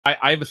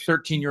I have a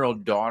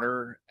 13-year-old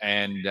daughter,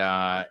 and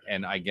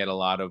I get a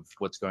lot of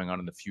what's going on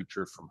in the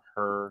future from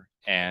her.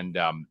 And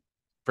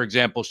for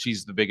example,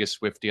 she's the biggest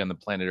Swiftie on the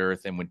planet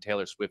Earth. And when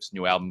Taylor Swift's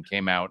new album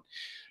came out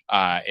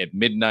at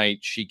midnight,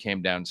 she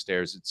came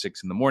downstairs at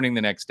 6 in the morning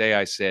the next day.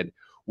 I said,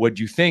 "What'd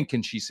you think?"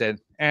 And she said,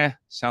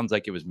 sounds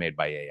like it was made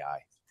by AI.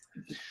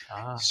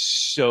 Ah,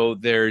 So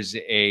there's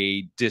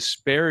a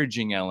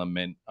disparaging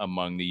element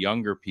among the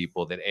younger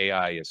people that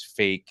AI is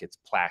fake, it's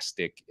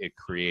plastic, it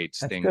creates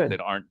that's things good.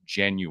 that aren't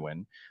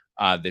genuine.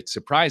 That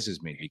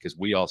surprises me because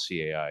we all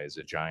see AI as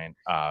a giant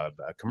a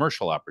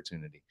commercial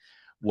opportunity.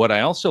 What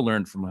I also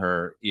learned from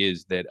her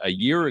is that a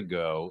year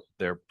ago,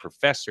 their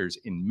professors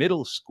in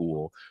middle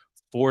school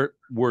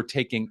were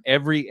taking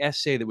every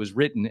essay that was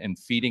written and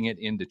feeding it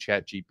into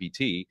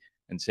ChatGPT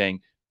and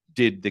saying,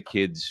 did the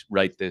kids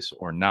write this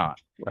or not?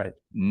 Right.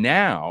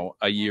 Now,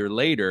 a year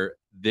later,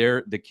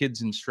 the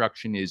kid's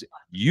instruction is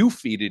you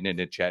feed it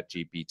into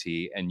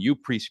ChatGPT and you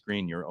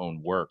pre-screen your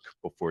own work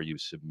before you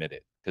submit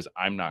it because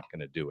I'm not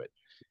going to do it.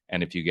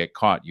 And if you get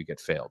caught, you get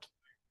failed.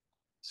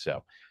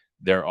 So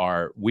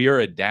we are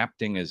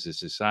adapting as a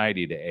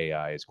society to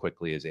AI as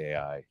quickly as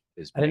AI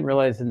is I didn't making.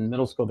 realize in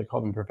middle school they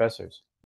called them professors.